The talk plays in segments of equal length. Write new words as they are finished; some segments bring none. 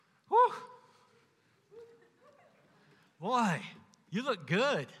Boy, you look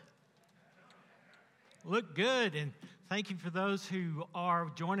good. Look good, and thank you for those who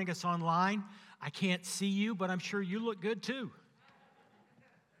are joining us online. I can't see you, but I'm sure you look good too.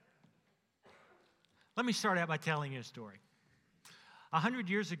 Let me start out by telling you a story. 100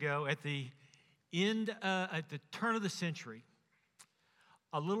 years ago, at the turn of the century,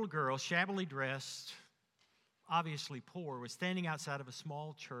 a little girl, shabbily dressed, obviously poor, was standing outside of a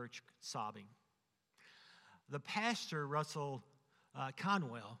small church sobbing. The pastor, Russell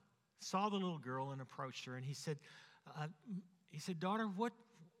Conwell, saw the little girl and approached her, and he said, "Daughter, why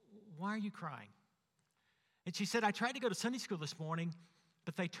are you crying?" And she said, "I tried to go to Sunday school this morning,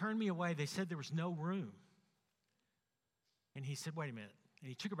 but they turned me away. They said there was no room." And he said, "Wait a minute." And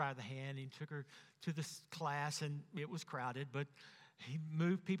he took her by the hand, and he took her to this class, and it was crowded, but he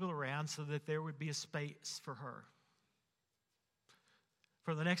moved people around so that there would be a space for her.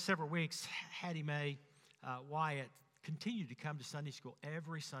 For the next several weeks, Hattie Mae Wyatt continued to come to Sunday school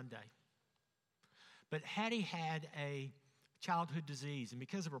every Sunday. But Hattie had a childhood disease, and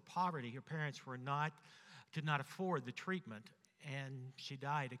because of her poverty, her parents could not afford the treatment, and she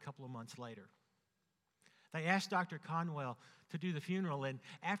died a couple of months later. They asked Dr. Conwell to do the funeral, and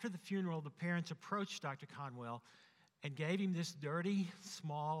after the funeral, the parents approached Dr. Conwell and gave him this dirty,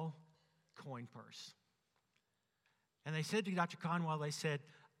 small coin purse. And they said to Dr. Conwell, they said,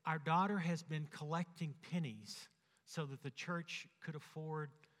 "Our daughter has been collecting pennies so that the church could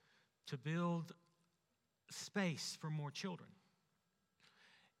afford to build space for more children."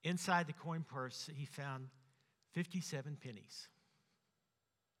 Inside the coin purse, he found 57 pennies.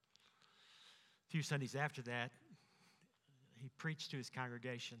 A few Sundays after that, he preached to his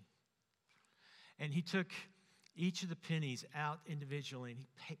congregation. And he took each of the pennies out individually, and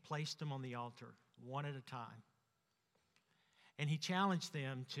he placed them on the altar, one at a time. And he challenged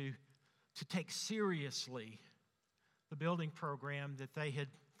them to take seriously the building program that they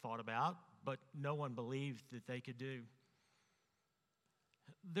had thought about, but no one believed that they could do.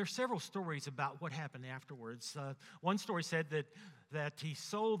 There are several stories about what happened afterwards. One story said that he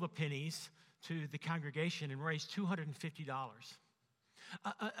sold the pennies to the congregation and raised $250.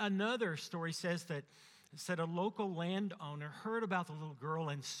 Another story says that a local landowner heard about the little girl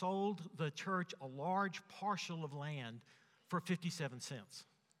and sold the church a large parcel of land for 57 cents.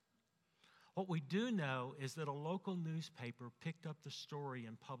 What we do know is that a local newspaper picked up the story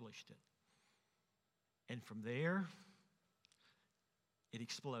and published it. And from there, it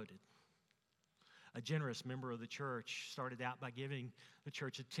exploded. A generous member of the church started out by giving the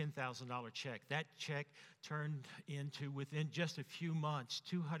church a $10,000 check. That check turned into, within just a few months,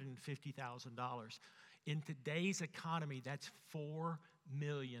 $250,000. In today's economy, that's $4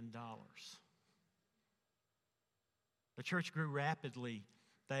 million. The church grew rapidly.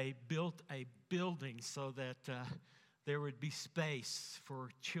 They built a building so that there would be space for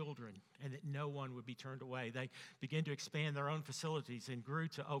children and that no one would be turned away. They began to expand their own facilities and grew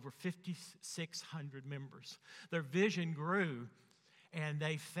to over 5,600 members. Their vision grew, and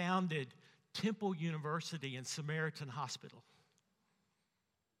they founded Temple University and Samaritan Hospital,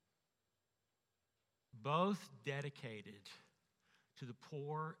 both dedicated to the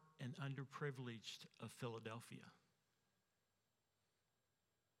poor and underprivileged of Philadelphia.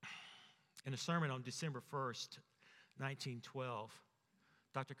 In a sermon on December 1st, 1912,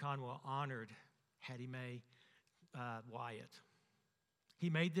 Dr. Conwell honored Hattie Mae Wyatt. He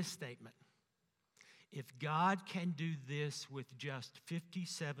made this statement: "If God can do this with just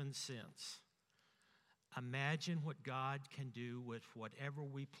 57 cents, imagine what God can do with whatever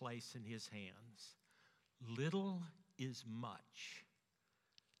we place in His hands. Little is much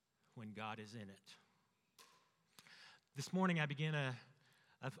when God is in it." This morning I began a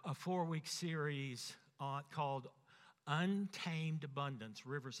 4-week series called Untamed Abundance,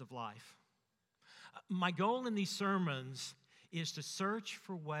 Rivers of Life. My goal in these sermons is to search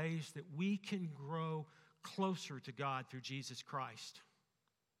for ways that we can grow closer to God through Jesus Christ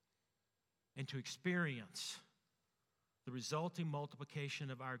and to experience the resulting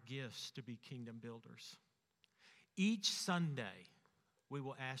multiplication of our gifts to be kingdom builders. Each Sunday, we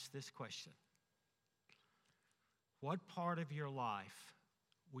will ask this question: what part of your life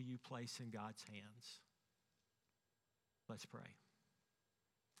will you place in God's hands? Let's pray.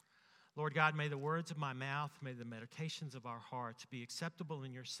 Lord God, may the words of my mouth, may the meditations of our hearts be acceptable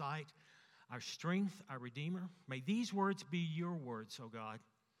in your sight, our strength, our Redeemer. May these words be your words, O God.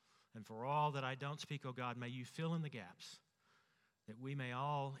 And for all that I don't speak, O God, may you fill in the gaps, that we may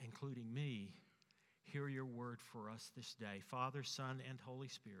all, including me, hear your word for us this day. Father, Son, and Holy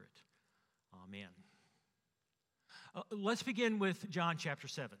Spirit. Amen. Let's begin with John chapter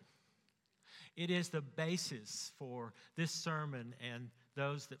 7. It is the basis for this sermon and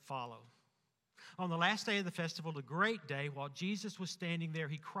those that follow. On the last day of the festival, the great day, while Jesus was standing there,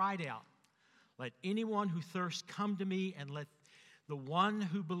 he cried out, "Let anyone who thirsts come to me, and let the one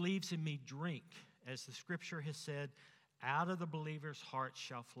who believes in me drink. As the scripture has said, out of the believer's heart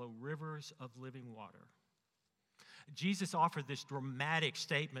shall flow rivers of living water." Jesus offered this dramatic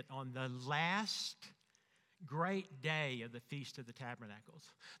statement on the last great day of the Feast of the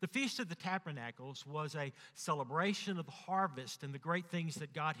Tabernacles. The Feast of the Tabernacles was a celebration of the harvest and the great things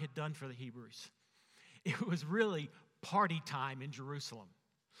that God had done for the Hebrews. It was really party time in Jerusalem.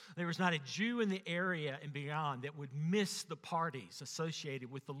 There was not a Jew in the area and beyond that would miss the parties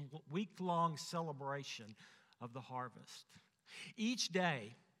associated with the week-long celebration of the harvest. Each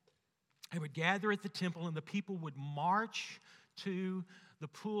day, they would gather at the temple, and the people would march to the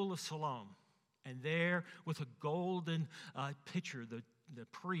pool of Siloam. And there, with a golden pitcher, the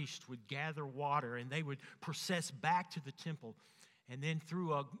priest would gather water, and they would process back to the temple. And then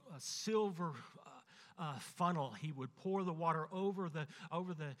through a silver funnel, he would pour the water over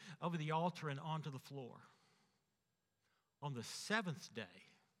the altar and onto the floor. On the seventh day,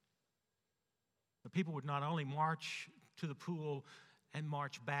 the people would not only march to the pool and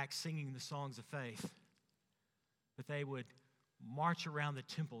march back singing the songs of faith, but they would march around the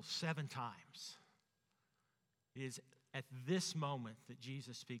temple 7 times. It is at this moment that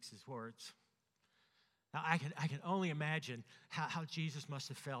Jesus speaks his words. Now, I can only imagine how Jesus must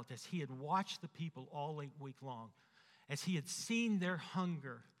have felt as he had watched the people all week long, as he had seen their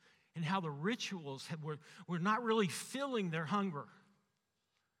hunger, and how the rituals were not really filling their hunger.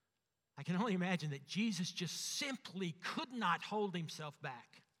 I can only imagine that Jesus just simply could not hold himself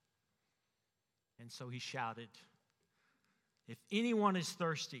back. And so he shouted, "If anyone is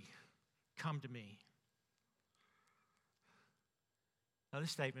thirsty, come to me." Now,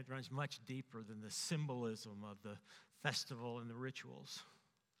 this statement runs much deeper than the symbolism of the festival and the rituals.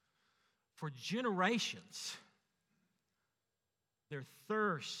 For generations, their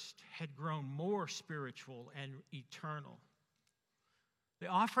thirst had grown more spiritual and eternal. The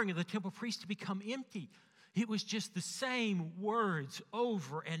offering of the temple priest had become empty. It was just the same words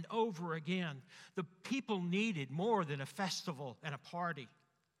over and over again. The people needed more than a festival and a party.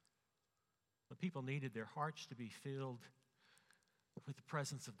 The people needed their hearts to be filled with the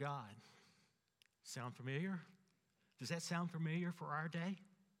presence of God. Sound familiar? Does that sound familiar for our day?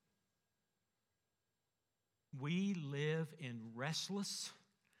 We live in restless,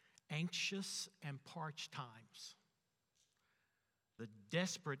 anxious, and parched times. The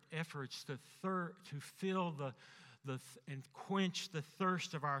desperate efforts to fill and quench the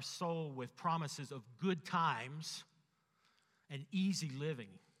thirst of our soul with promises of good times and easy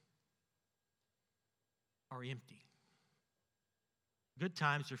living are empty. Good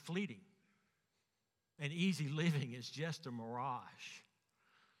times are fleeting, and easy living is just a mirage.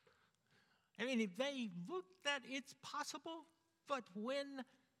 I mean, if they look that it's possible, but when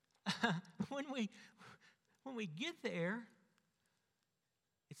we get there,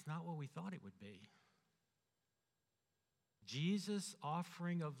 it's not what we thought it would be. Jesus'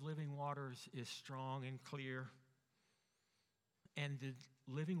 offering of living waters is strong and clear, and the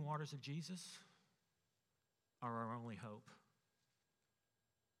living waters of Jesus are our only hope.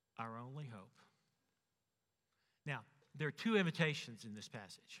 Our only hope. Now, there are 2 invitations in this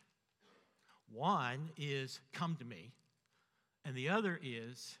passage. One is, "Come to me," and the other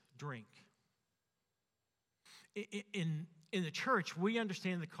is, "Drink." In the church, we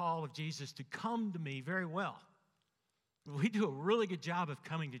understand the call of Jesus to come to me very well. We do a really good job of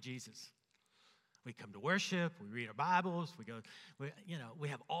coming to Jesus. We come to worship, we read our Bibles, we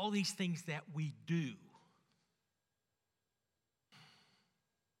have all these things that we do.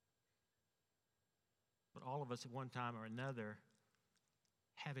 But all of us at one time or another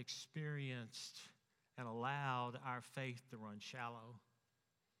have experienced and allowed our faith to run shallow.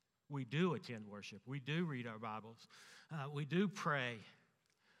 We do attend worship. We do read our Bibles. We do pray.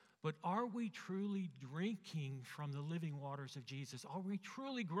 But are we truly drinking from the living waters of Jesus? Are we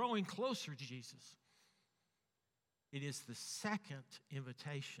truly growing closer to Jesus? It is the second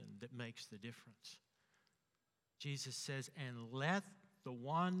invitation that makes the difference. Jesus says, "And let the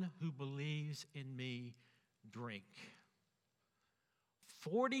one who believes in me drink."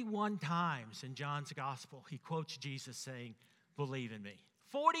 41 times in John's gospel, he quotes Jesus saying, "Believe in me."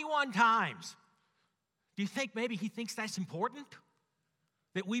 41 times. Do you think maybe he thinks that's important?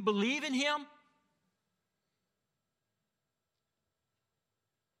 That we believe in him?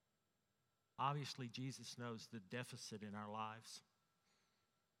 Obviously, Jesus knows the deficit in our lives.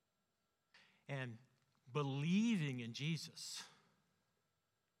 And believing in Jesus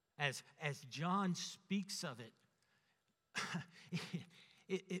as John speaks of it,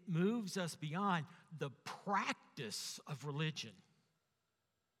 it moves us beyond the practice of religion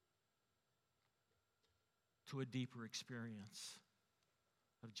to a deeper experience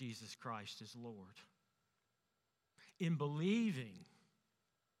of Jesus Christ as Lord. In believing,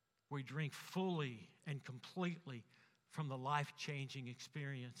 we drink fully and completely from the life-changing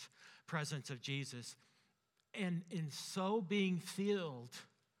experience, presence of Jesus. And in so being filled,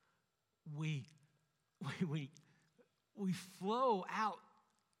 we flow out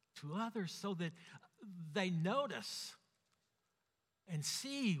to others so that they notice and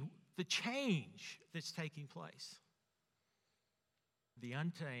see the change that's taking place. The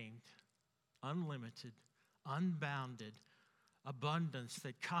untamed, unlimited, unbounded abundance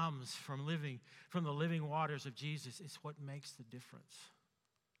that comes from the living waters of Jesus is what makes the difference.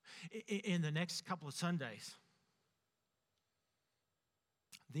 In the next couple of Sundays,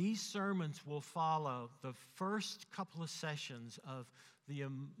 these sermons will follow the first couple of sessions of the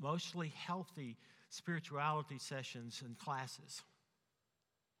emotionally healthy spirituality sessions and classes.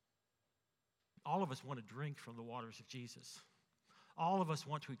 All of us want to drink from the waters of Jesus. All of us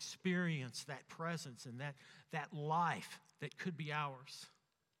want to experience that presence and that life that could be ours.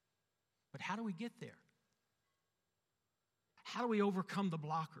 But how do we get there? How do we overcome the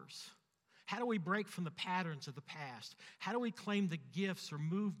blockers? How do we break from the patterns of the past? How do we claim the gifts or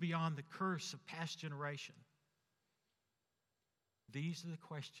move beyond the curse of past generation? These are the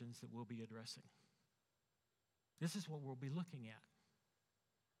questions that we'll be addressing. This is what we'll be looking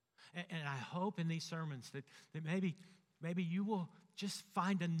at. And I hope in these sermons that maybe you will just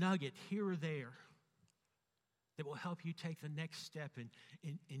find a nugget here or there that will help you take the next step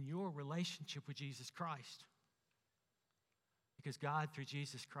in your relationship with Jesus Christ. Because God, through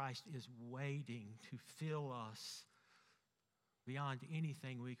Jesus Christ, is waiting to fill us beyond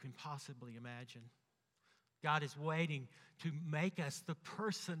anything we can possibly imagine. God is waiting to make us the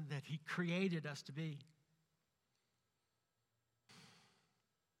person that He created us to be.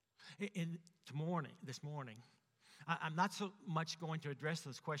 This morning, I'm not so much going to address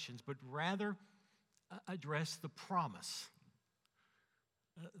those questions, but rather address the promise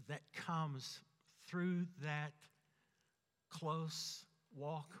that comes through that close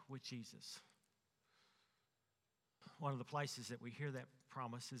walk with Jesus. One of the places that we hear that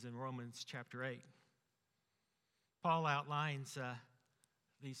promise is in Romans chapter 8. Paul outlines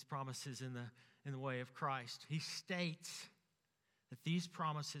these promises in the way of Christ. He states that these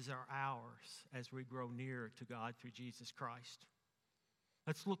promises are ours as we grow nearer to God through Jesus Christ.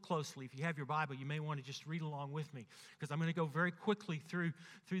 Let's look closely. If you have your Bible, you may want to just read along with me, because I'm going to go very quickly through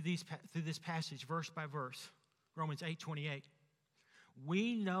this passage, verse by verse. Romans 8:28.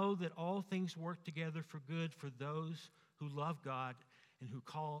 We know that all things work together for good for those who love God and who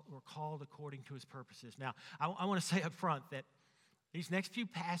were called according to His purposes. Now, I want to say up front that these next few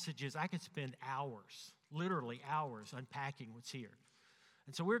passages, I could spend hours, literally hours, unpacking what's here.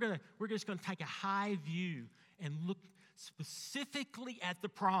 And so we're just going to take a high view and look specifically at the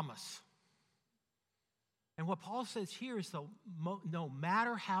promise. And what Paul says here is, no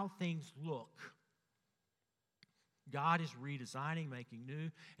matter how things look, God is redesigning, making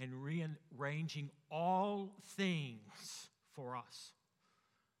new, and rearranging all things for us.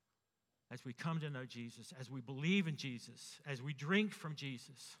 As we come to know Jesus, as we believe in Jesus, as we drink from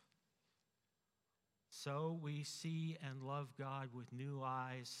Jesus, so we see and love God with new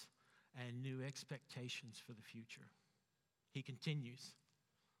eyes and new expectations for the future. He continues.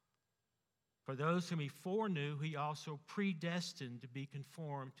 For those whom He foreknew, He also predestined to be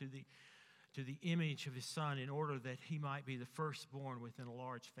conformed to the image of His Son, in order that He might be the firstborn within a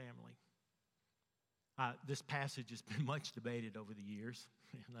large family. This passage has been much debated over the years.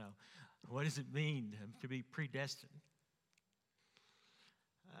 What does it mean to be predestined?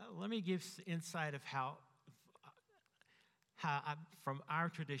 Let me give insight of how from our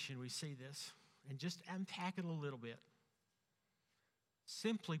tradition we see this, and just unpack it a little bit.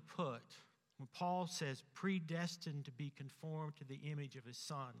 Simply put, when Paul says predestined to be conformed to the image of His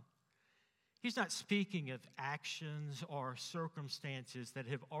Son, he's not speaking of actions or circumstances that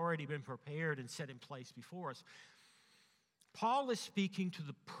have already been prepared and set in place before us. Paul is speaking to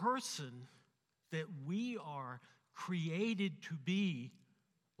the person that we are created to be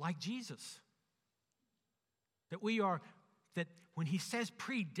like Jesus. That when he says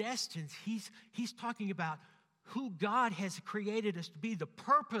predestined, he's talking about who God has created us to be, the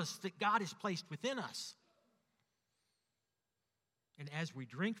purpose that God has placed within us. And as we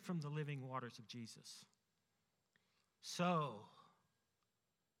drink from the living waters of Jesus, so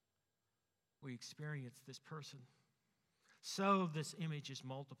we experience this person so this image is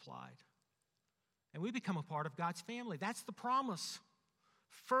multiplied. And we become a part of God's family. That's the promise.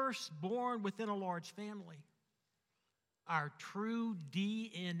 Firstborn within a large family. Our true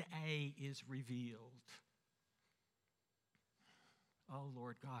DNA is revealed. Oh,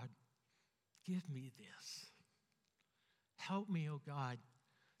 Lord God, give me this. Help me, oh God,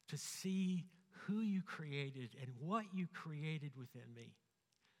 to see who you created and what you created within me,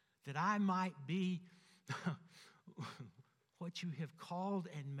 that I might be what you have called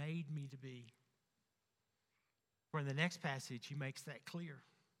and made me to be. For in the next passage, he makes that clear.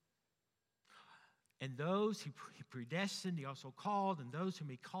 And those he predestined, he also called, and those whom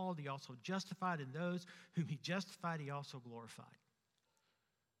he called, he also justified, and those whom he justified, he also glorified.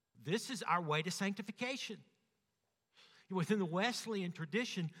 This is our way to sanctification. Within the Wesleyan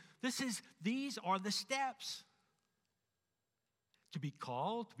tradition, these are the steps. To be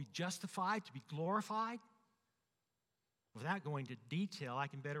called, to be justified, to be glorified. Without going into detail, I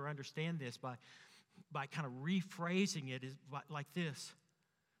can better understand this by kind of rephrasing it like this.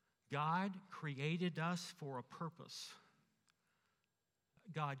 God created us for a purpose.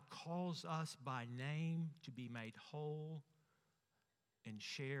 God calls us by name to be made whole and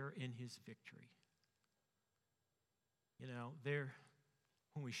share in his victory. You know,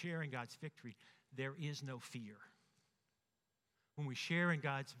 when we share in God's victory, there is no fear. When we share in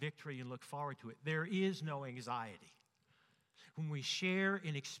God's victory and look forward to it, there is no anxiety. When we share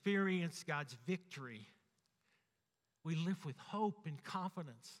and experience God's victory, we live with hope and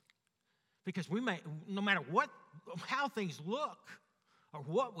confidence. Because no matter how things look or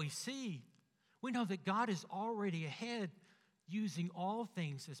what we see, we know that God is already ahead, using all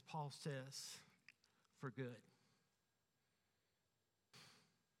things, as Paul says, for good.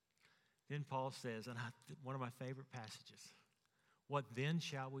 Then Paul says, and one of my favorite passages, what then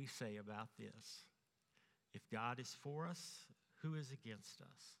shall we say about this? If God is for us, who is against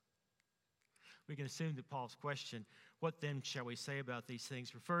us? We can assume that Paul's question, what then shall we say about these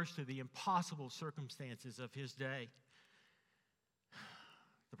things, refers to the impossible circumstances of his day.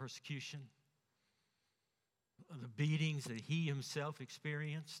 The persecution, the beatings that he himself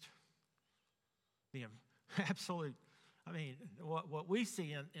experienced, the absolute, what we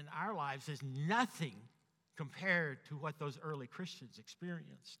see in our lives is nothing compared to what those early Christians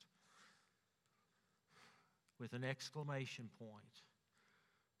experienced. With an exclamation point,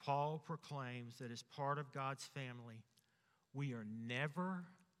 Paul proclaims that as part of God's family, we are never,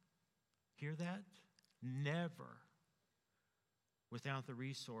 hear that? Never without the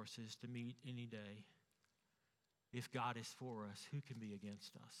resources to meet any day. If God is for us, who can be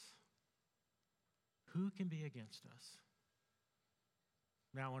against us? Who can be against us?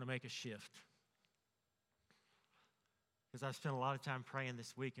 Now I want to make a shift. Because I've spent a lot of time praying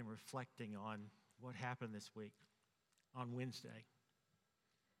this week and reflecting on what happened this week on Wednesday.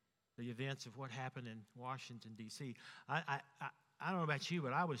 The events of what happened in Washington, D.C. I don't know about you,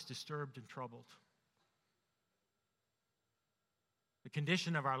 but I was disturbed and troubled. The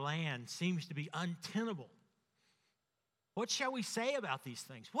condition of our land seems to be untenable. What shall we say about these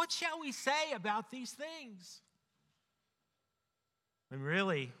things? What shall we say about these things? And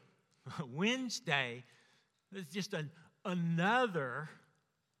really, Wednesday is just another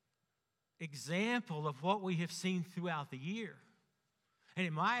example of what we have seen throughout the year. And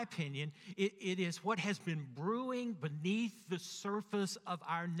in my opinion, it is what has been brewing beneath the surface of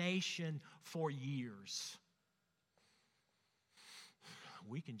our nation for years.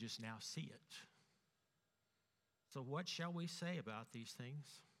 We can just now see it. So what shall we say about these things?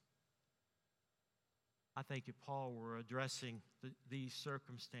 I think if Paul were addressing these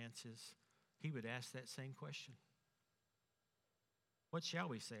circumstances, he would ask that same question. What shall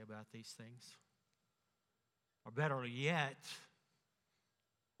we say about these things? Or better yet,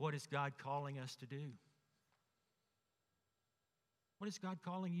 what is God calling us to do? What is God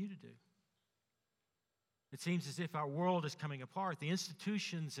calling you to do? It seems as if our world is coming apart. The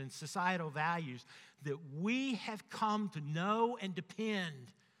institutions and societal values that we have come to know and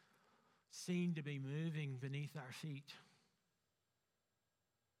depend seem to be moving beneath our feet.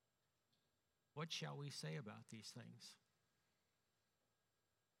 What shall we say about these things?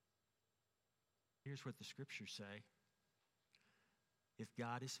 Here's what the scriptures say. If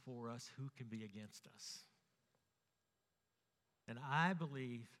God is for us, who can be against us? And I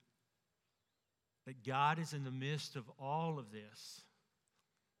believe that God is in the midst of all of this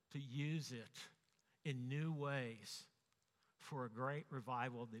to use it in new ways for a great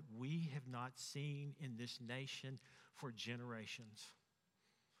revival that we have not seen in this nation for generations.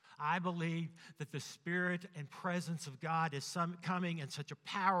 I believe that the Spirit and presence of God is coming in such a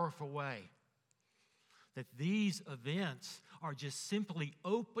powerful way that these events are just simply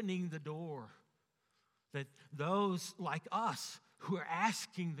opening the door, that those like us who are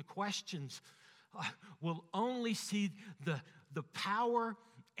asking the questions will only see the power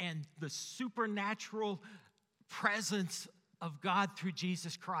and the supernatural presence of God through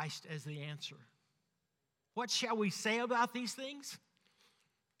Jesus Christ as the answer. What shall we say about these things?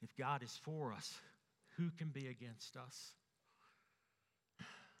 If God is for us, who can be against us?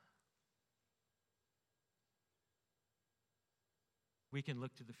 We can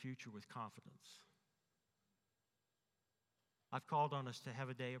look to the future with confidence. I've called on us to have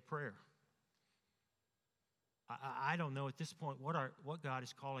a day of prayer. I don't know at this point what God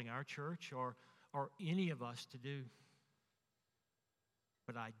is calling our church or any of us to do.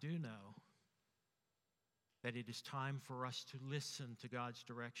 But I do know that it is time for us to listen to God's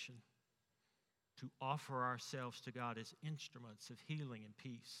direction, to offer ourselves to God as instruments of healing and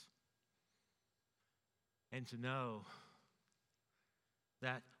peace, and to know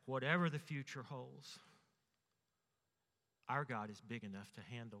that whatever the future holds, our God is big enough to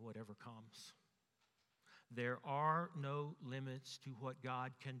handle whatever comes. There are no limits to what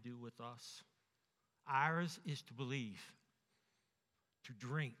God can do with us. Ours is to believe, to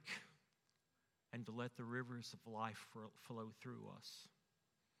drink, and to let the rivers of life flow through us.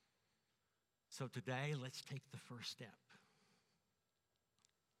 So today, let's take the first step.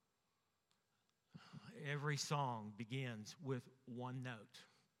 Every song begins with one note.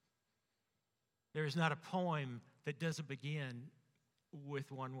 There is not a poem that doesn't begin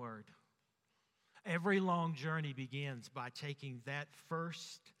with one word. Every long journey begins by taking that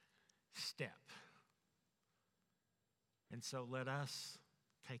first step. And so let us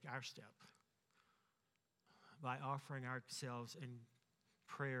take our step by offering ourselves in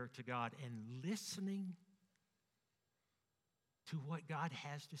prayer to God and listening to what God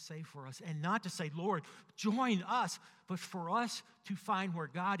has to say for us. And not to say, Lord, join us, but for us to find where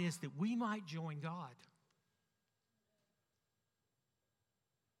God is that we might join God.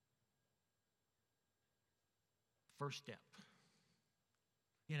 First step.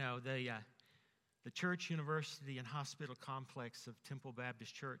 You know, the church, university, and hospital complex of Temple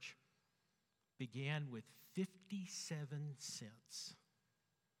Baptist Church began with 57 cents.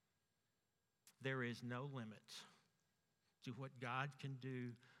 There is no limit to what God can do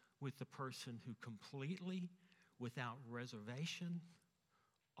with the person who completely, without reservation,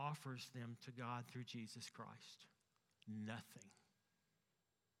 offers them to God through Jesus Christ. Nothing.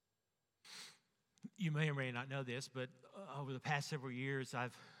 You may or may not know this, but over the past several years,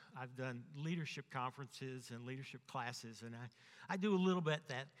 I've done leadership conferences and leadership classes, and I do a little bit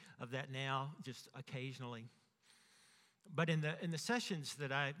of that now, just occasionally. But in the sessions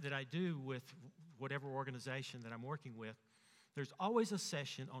that I do with whatever organization that I'm working with, there's always a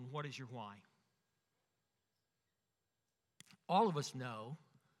session on what is your why. All of us know,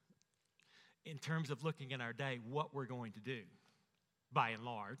 in terms of looking in our day, what we're going to do, by and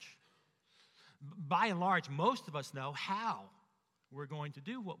large. By and large, most of us know how we're going to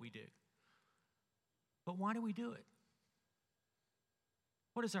do what we do. But why do we do it?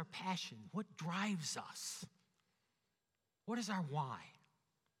 What is our passion? What drives us? What is our why?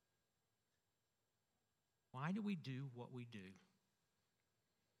 Why do we do what we do?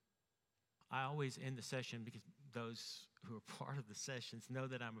 I always end the session, because those who are part of the sessions know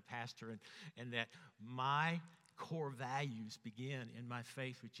that I'm a pastor and that my core values begin in my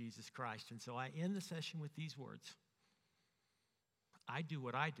faith with Jesus Christ. And so I end the session with these words. I do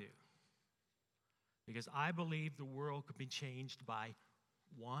what I do because I believe the world could be changed by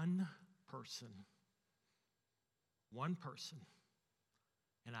one person. One person.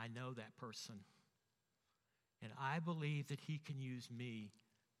 And I know that person. And I believe that he can use me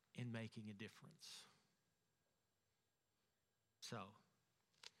in making a difference. So,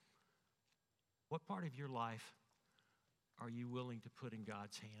 what part of your life are you willing to put in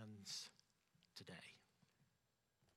God's hands today?